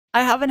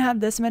I haven't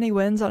had this many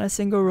wins on a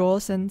single role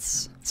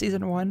since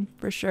season 1,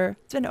 for sure.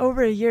 It's been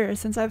over a year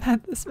since I've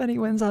had this many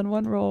wins on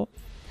one role.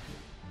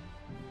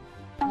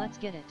 Let's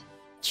get it.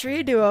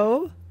 Tree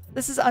duo?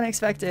 This is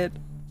unexpected.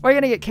 We're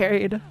gonna get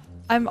carried.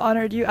 I'm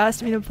honored you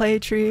asked me to play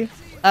Tree.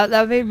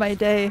 That made my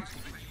day.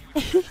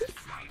 We're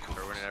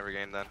winning every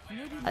game then.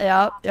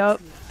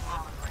 Yup.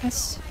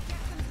 Yes.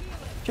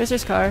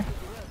 Tracer's car.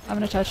 I'm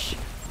gonna touch.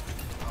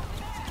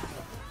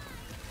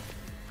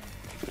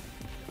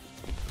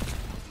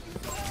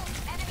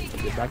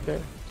 Get back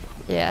there.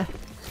 Yeah.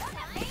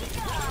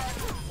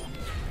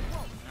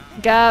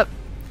 Gap.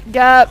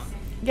 Gap.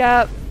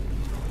 Gap.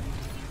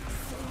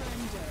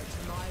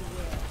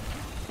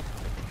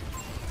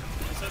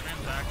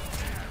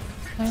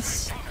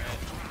 Nice.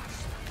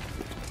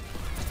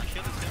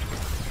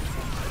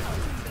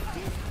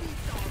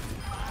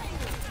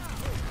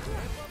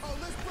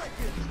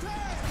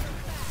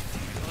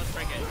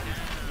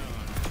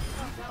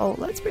 Oh,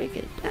 let's break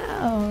it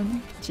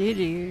down.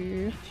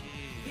 GG.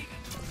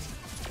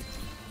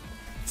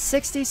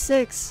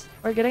 66.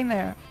 We're getting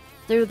there.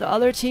 Dude, the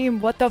other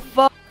team, what the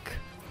fuck?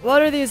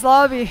 What are these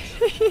lobbies?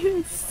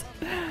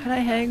 Can I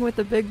hang with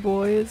the big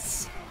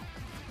boys?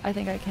 I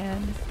think I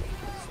can.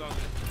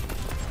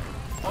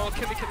 Oh,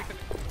 kill me.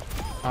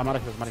 Mara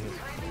kills.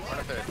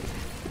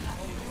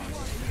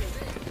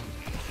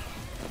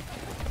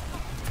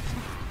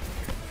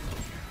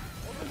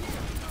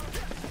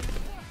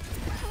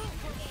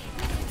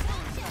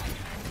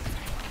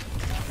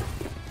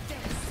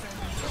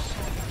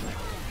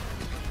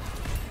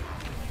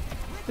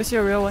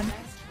 Lucio, a real one.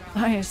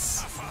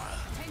 Nice.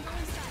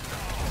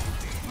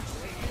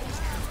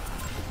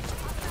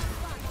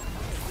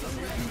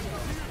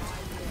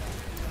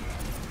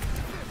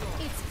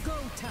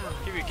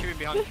 Keep it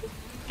behind.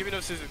 Keep it no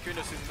scissors,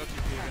 not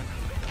TP again.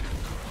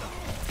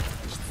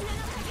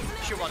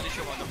 Lucio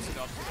one, opposite.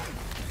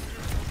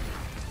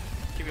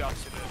 Keep it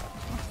opposite.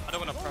 I don't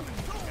want to permanent.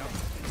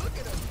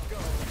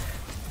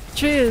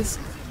 Tree is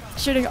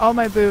shooting all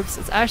my boobs.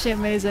 It's actually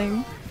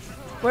amazing.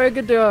 We're a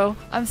good duo.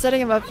 I'm setting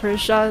him up for his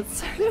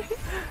shots.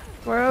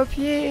 We're OP.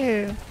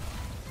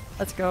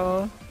 Let's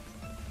go.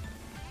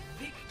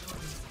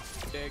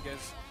 Yeah,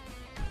 guys.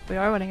 We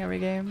are winning every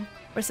game.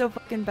 We're so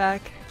fucking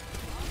back.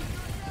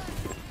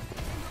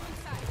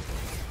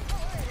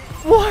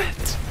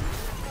 What?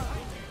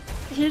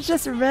 He's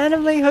just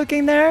randomly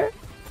hooking there?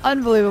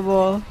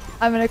 Unbelievable.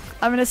 I'm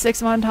in a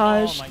 6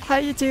 montage.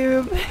 Hi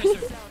YouTube.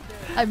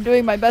 I'm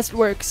doing my best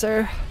work,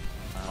 sir.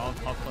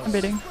 I'm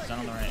bidding. Down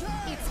on the right.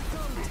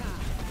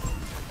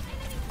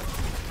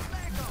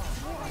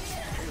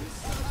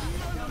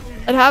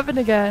 It happened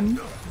again.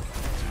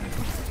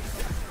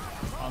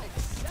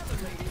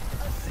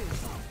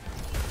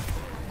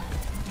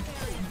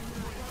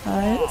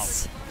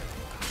 Nice.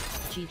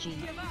 GG.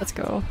 Let's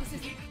go.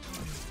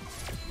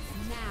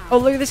 Oh,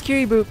 look at this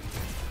cutie boop.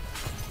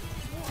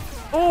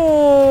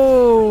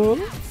 Oh!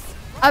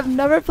 I've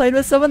never played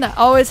with someone that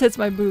always hits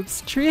my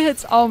boobs. Tree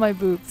hits all my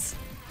boobs.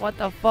 What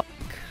the fuck?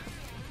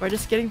 We're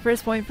just getting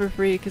first point for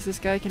free because this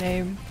guy can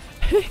aim.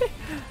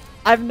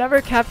 I've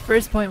never capped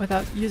first point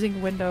without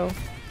using window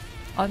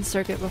on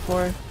circuit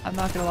before. I'm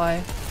not gonna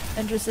lie.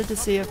 Interested to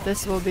see if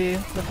this will be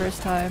the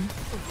first time.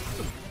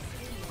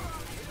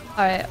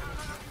 Alright.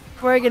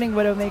 We're getting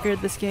Widowmaker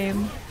this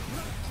game.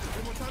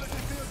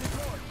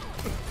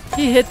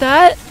 He hit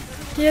that?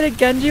 He hit a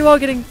Genji while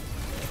getting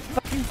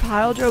fucking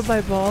pile drove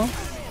by ball.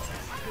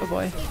 Oh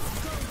boy.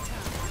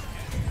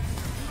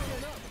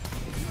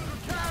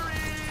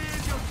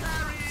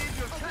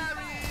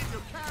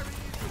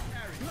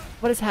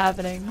 What is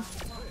happening?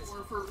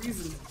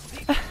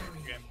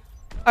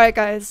 Alright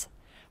guys.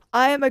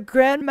 I am a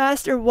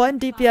Grandmaster 1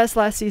 DPS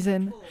last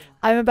season.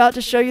 I'm about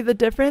to show you the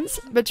difference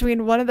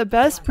between one of the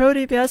best pro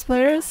DPS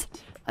players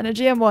and a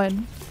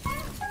GM1.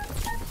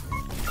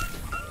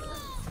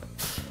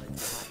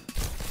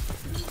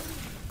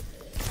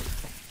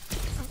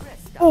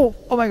 Oh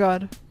my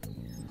god.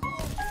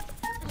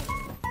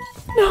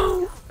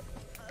 No!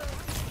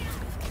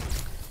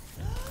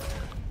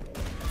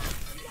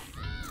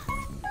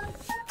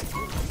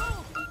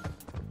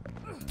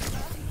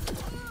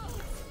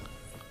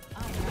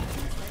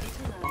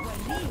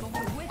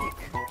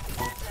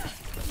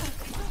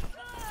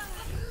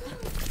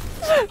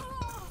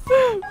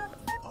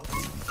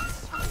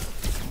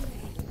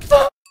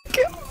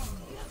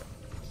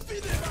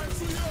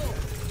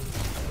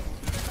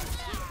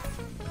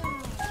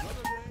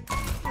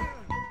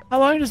 How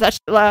long does that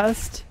shit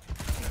last?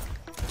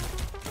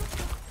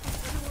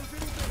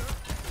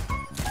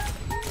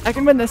 I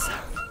can win this.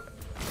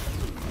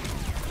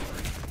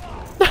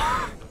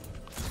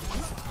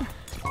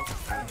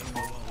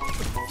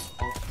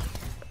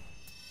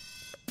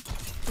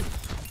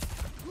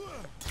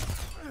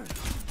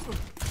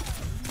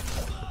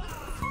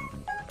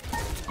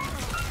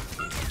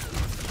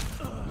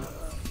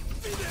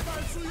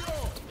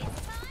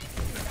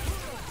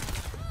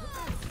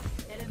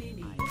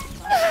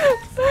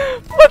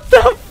 What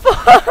the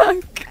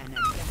fuck?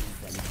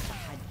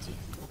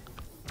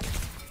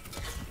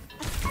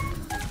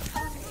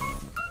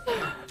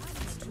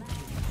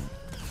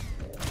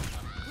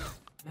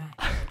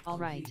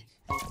 Alright.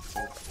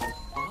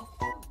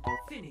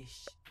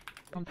 Finish.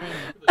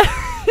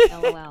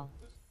 LOL.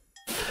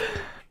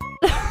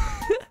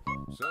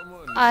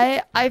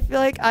 I feel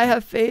like I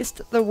have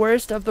faced the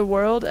worst of the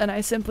world and I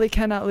simply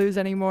cannot lose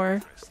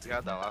anymore. You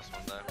got that last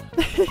one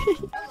there.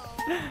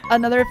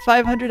 Another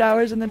 500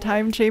 hours in the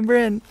time chamber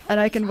and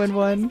I can win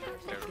one.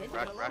 Yeah,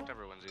 Rack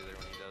never wins either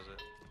when he does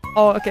it.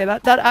 Oh, okay,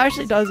 that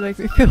actually does make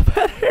me feel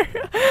better.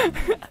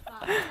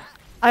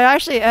 I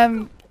actually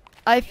am.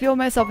 I feel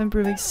myself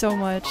improving so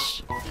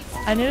much.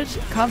 I needed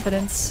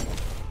confidence.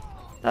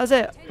 That was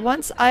it.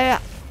 Once I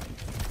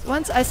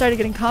started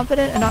getting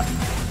confident and not.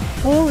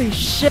 Holy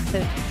shit!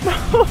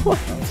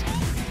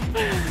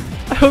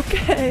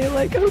 Okay,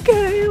 like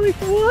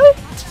what?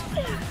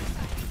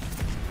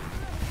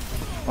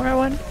 More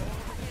one.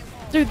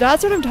 Dude,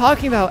 that's what I'm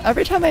talking about.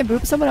 Every time I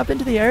boop someone up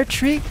into the air,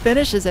 Tree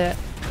finishes it.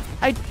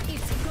 I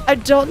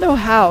don't know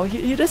how.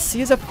 He just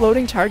sees a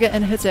floating target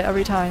and hits it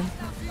every time.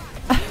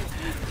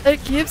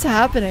 It keeps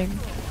happening.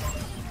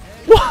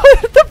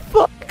 What the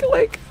fuck?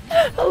 Like,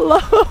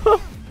 hello?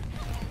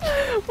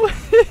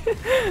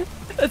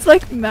 It's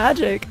like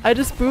magic. I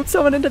just boop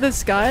someone into the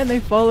sky and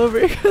they fall over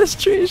because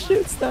Tree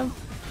shoots them.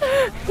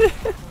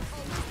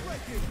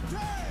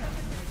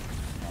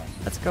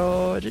 Let's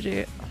go,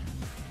 GG.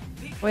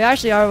 We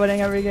actually are winning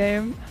every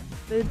game.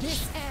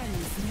 Bitch.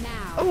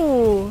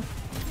 Oh.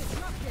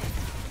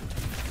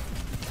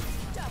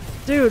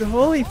 Dude,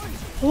 holy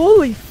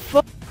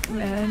fuck,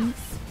 man.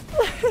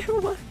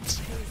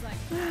 What?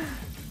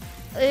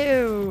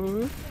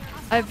 Ew.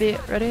 I beat.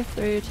 Ready?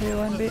 3, 2,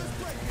 1, beat.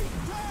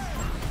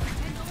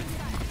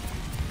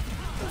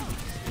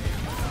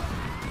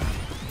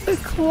 The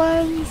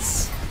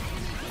cleanse.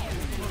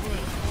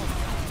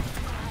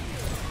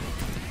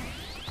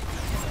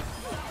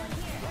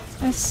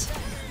 Nice.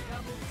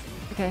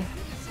 Okay.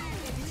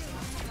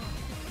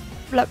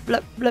 Blip,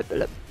 blip, blip,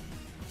 blip.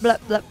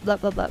 Blip, blip,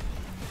 blip, blip, blip.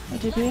 A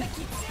TP.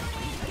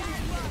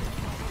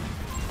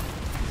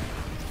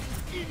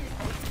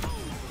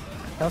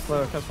 That's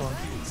low, that's one.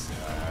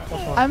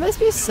 I must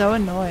be so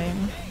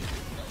annoying.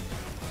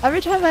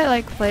 Every time I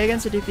like play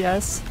against a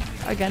DPS,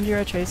 again you're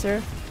a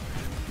tracer,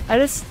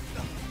 I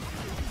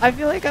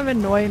feel like I'm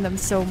annoying them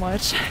so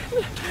much.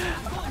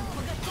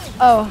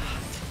 Oh.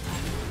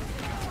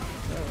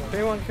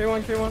 K1,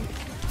 K1, K1.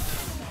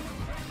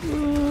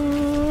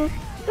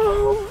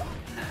 No.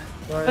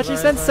 But she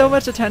spent so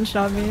much attention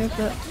on me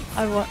that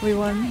we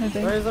won, I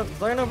think.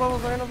 Zarya bubble,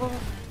 Zarya bubble.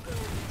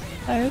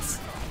 Nice.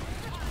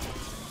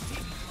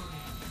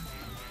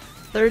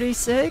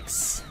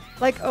 36?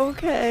 Like,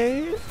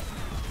 okay.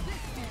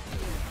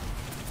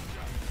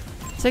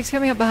 6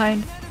 coming up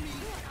behind.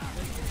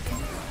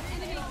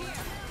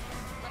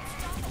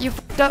 You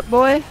fucked up,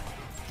 boy.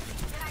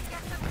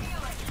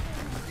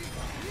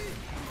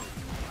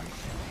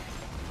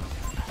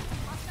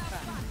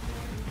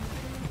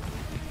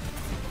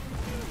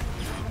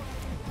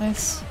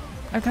 Nice.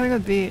 I'm coming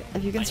with B,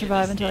 if you can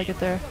survive until I get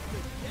there.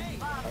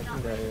 I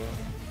can get you.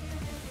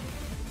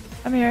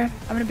 I'm here.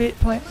 I'm gonna beat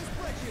point.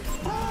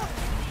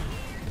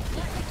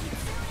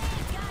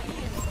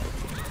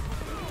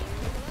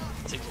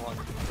 Take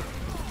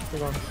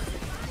one.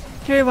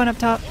 Carry one up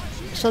top.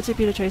 She'll TP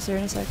to Tracer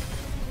in a sec.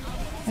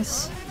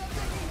 Nice.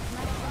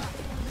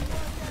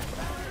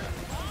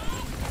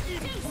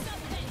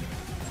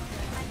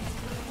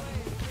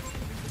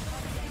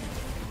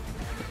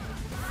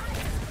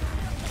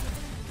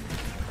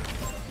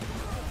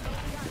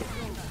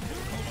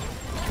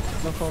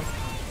 No fault.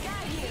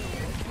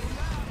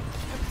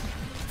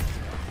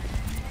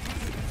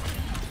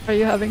 Are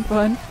you having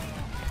fun?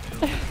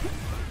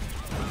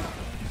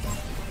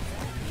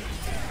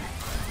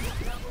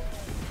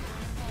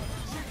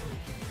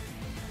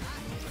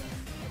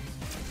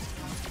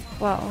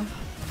 Wow.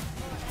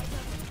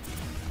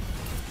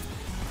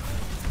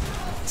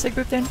 Sig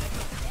booped in.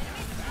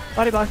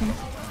 Body blocking.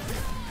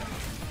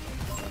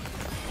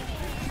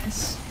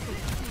 Nice.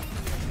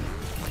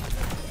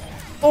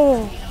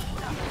 Oh!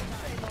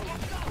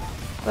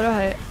 What a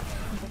height.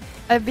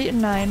 I've beaten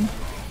 9.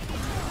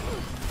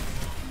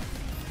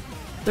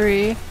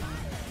 3.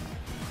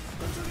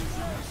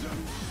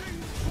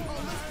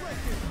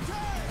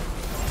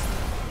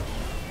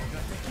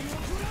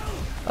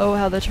 Oh,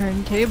 how the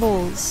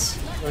turntables.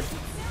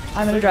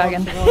 I'm in a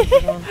dragon.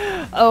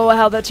 Oh,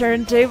 how the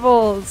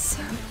turntables.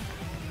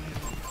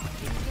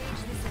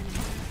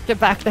 Get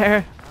back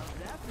there.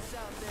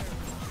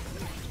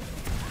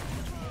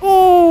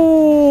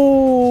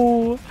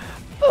 Oh!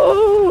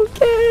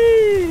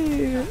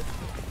 Okay!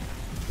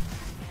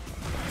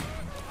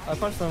 I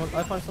punched them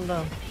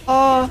down.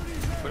 Oh.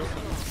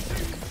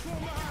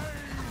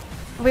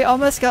 We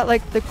almost got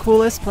like the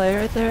coolest play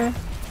right there.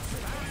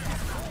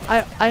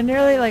 I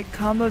nearly like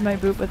comboed my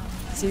boot with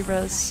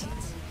zebras.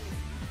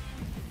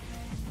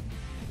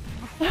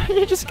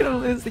 You're just gonna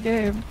lose the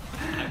game.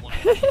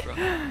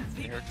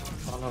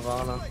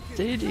 Havana.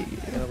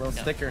 GG. A little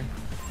sticker.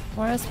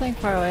 Moira's playing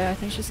far away. I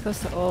think she's close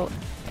to ult.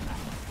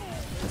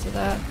 Because of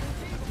that.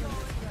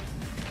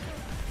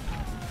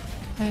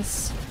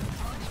 Nice.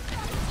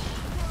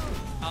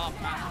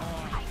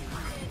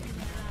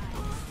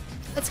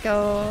 Let's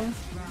go.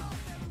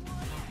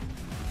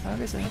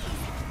 Obviously.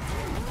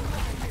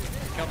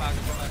 Kill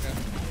Malcolm, kill Malcolm.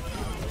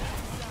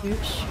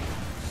 Oosh.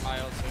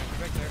 Miles,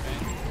 right there, man.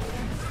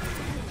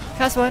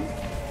 Cast one.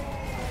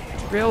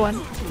 Real one.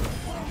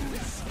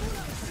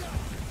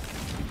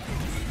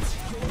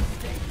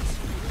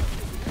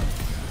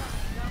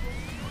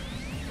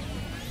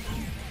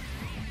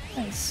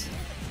 Nice.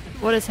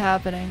 What is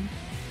happening?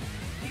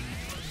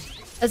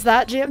 Is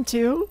that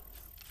GM2?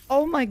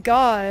 Oh my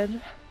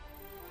god.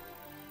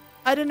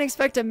 I didn't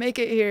expect to make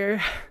it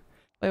here.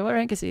 Wait, what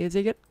rank is he? Is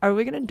he good? Are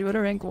we gonna do it at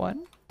rank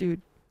 1?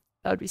 Dude,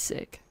 that would be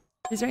sick.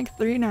 He's rank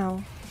 3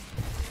 now.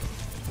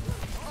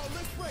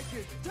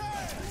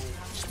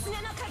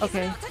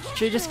 Okay,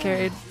 she just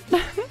carried.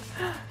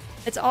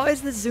 It's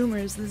always the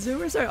Zoomers. The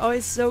Zoomers are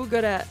always so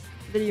good at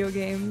video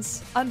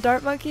games. On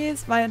Dart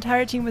Monkeys, my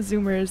entire team was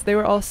Zoomers. They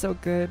were all so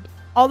good.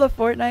 All the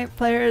Fortnite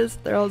players,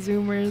 they're all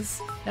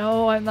Zoomers.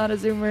 No, I'm not a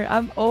Zoomer.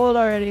 I'm old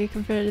already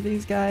compared to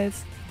these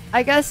guys.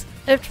 I guess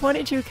if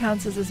 22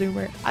 counts as a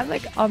Zoomer, I'm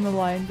like on the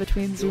line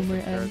between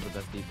Zoomer and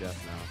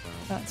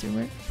not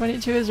Zoomer.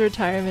 22 is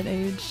retirement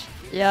age.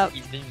 Yep.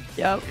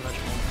 Yep.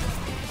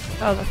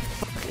 How the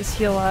fuck is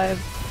he alive?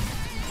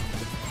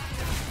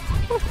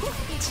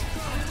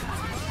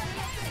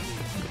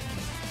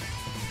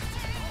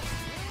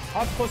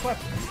 Hot close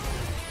left.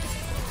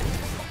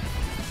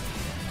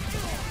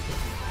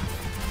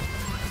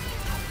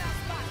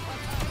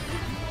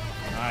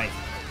 Nice.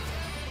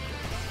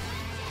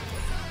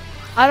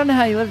 I don't know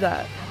how you live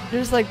that.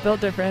 You're just like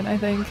built different, I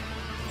think.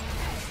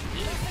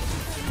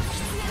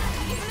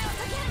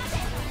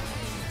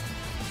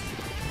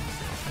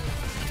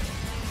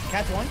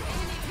 Catch one.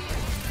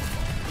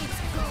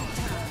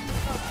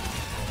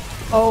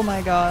 Oh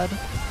my god.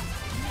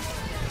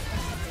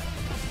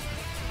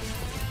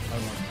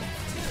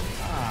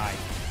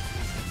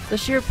 Nice. The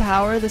sheer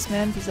power this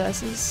man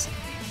possesses.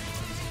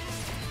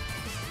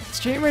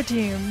 Streamer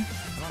team.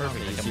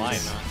 Perfect.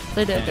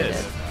 They did, they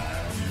did.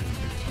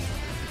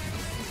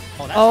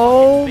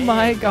 Oh, Oh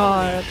my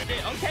god.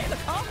 Okay, the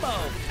combo.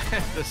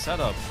 The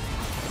setup.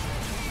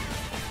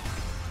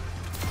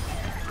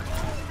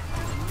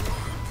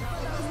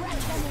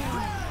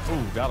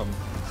 Ooh, got him.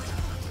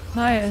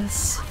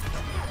 Nice.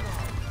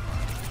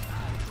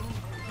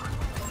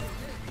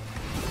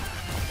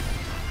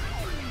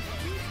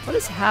 What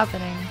is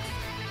happening?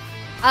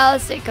 I'll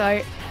say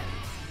cart.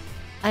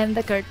 I'm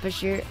the cart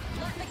pusher.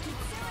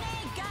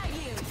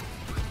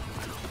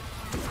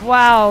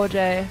 Wow,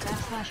 Jay.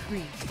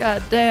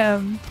 God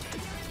damn.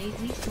 8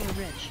 weeks for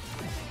rich.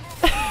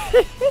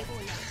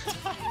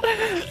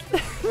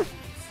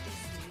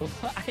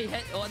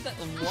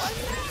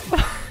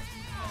 What?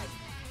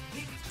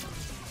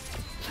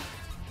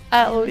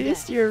 At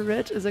least you're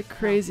rich is a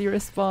crazy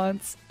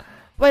response.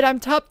 Wait, I'm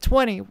top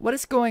 20. What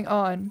is going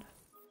on?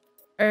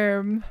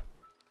 Oh!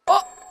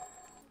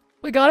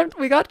 We got him.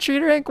 We got Tree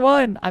to rank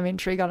 1. I mean,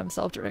 Tree got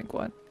himself to rank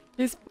 1.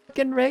 He's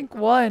fucking rank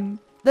 1.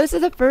 This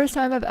is the first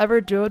time I've ever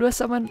duoed with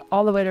someone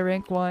all the way to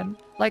rank 1.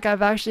 Like,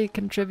 I've actually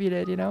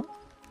contributed, you know?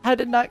 I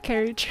did not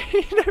carry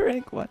Tree to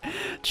rank 1.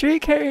 Tree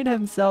carried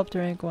himself to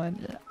rank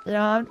 1. You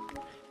know,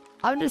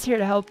 I'm just here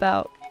to help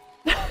out.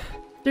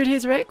 Dude,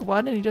 he's rank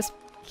 1 and he just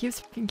keeps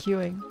fucking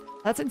queuing.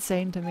 That's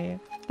insane to me.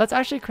 That's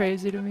actually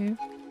crazy to me.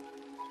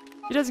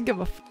 He doesn't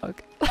give a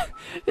fuck.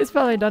 He's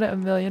probably done it a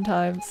million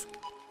times.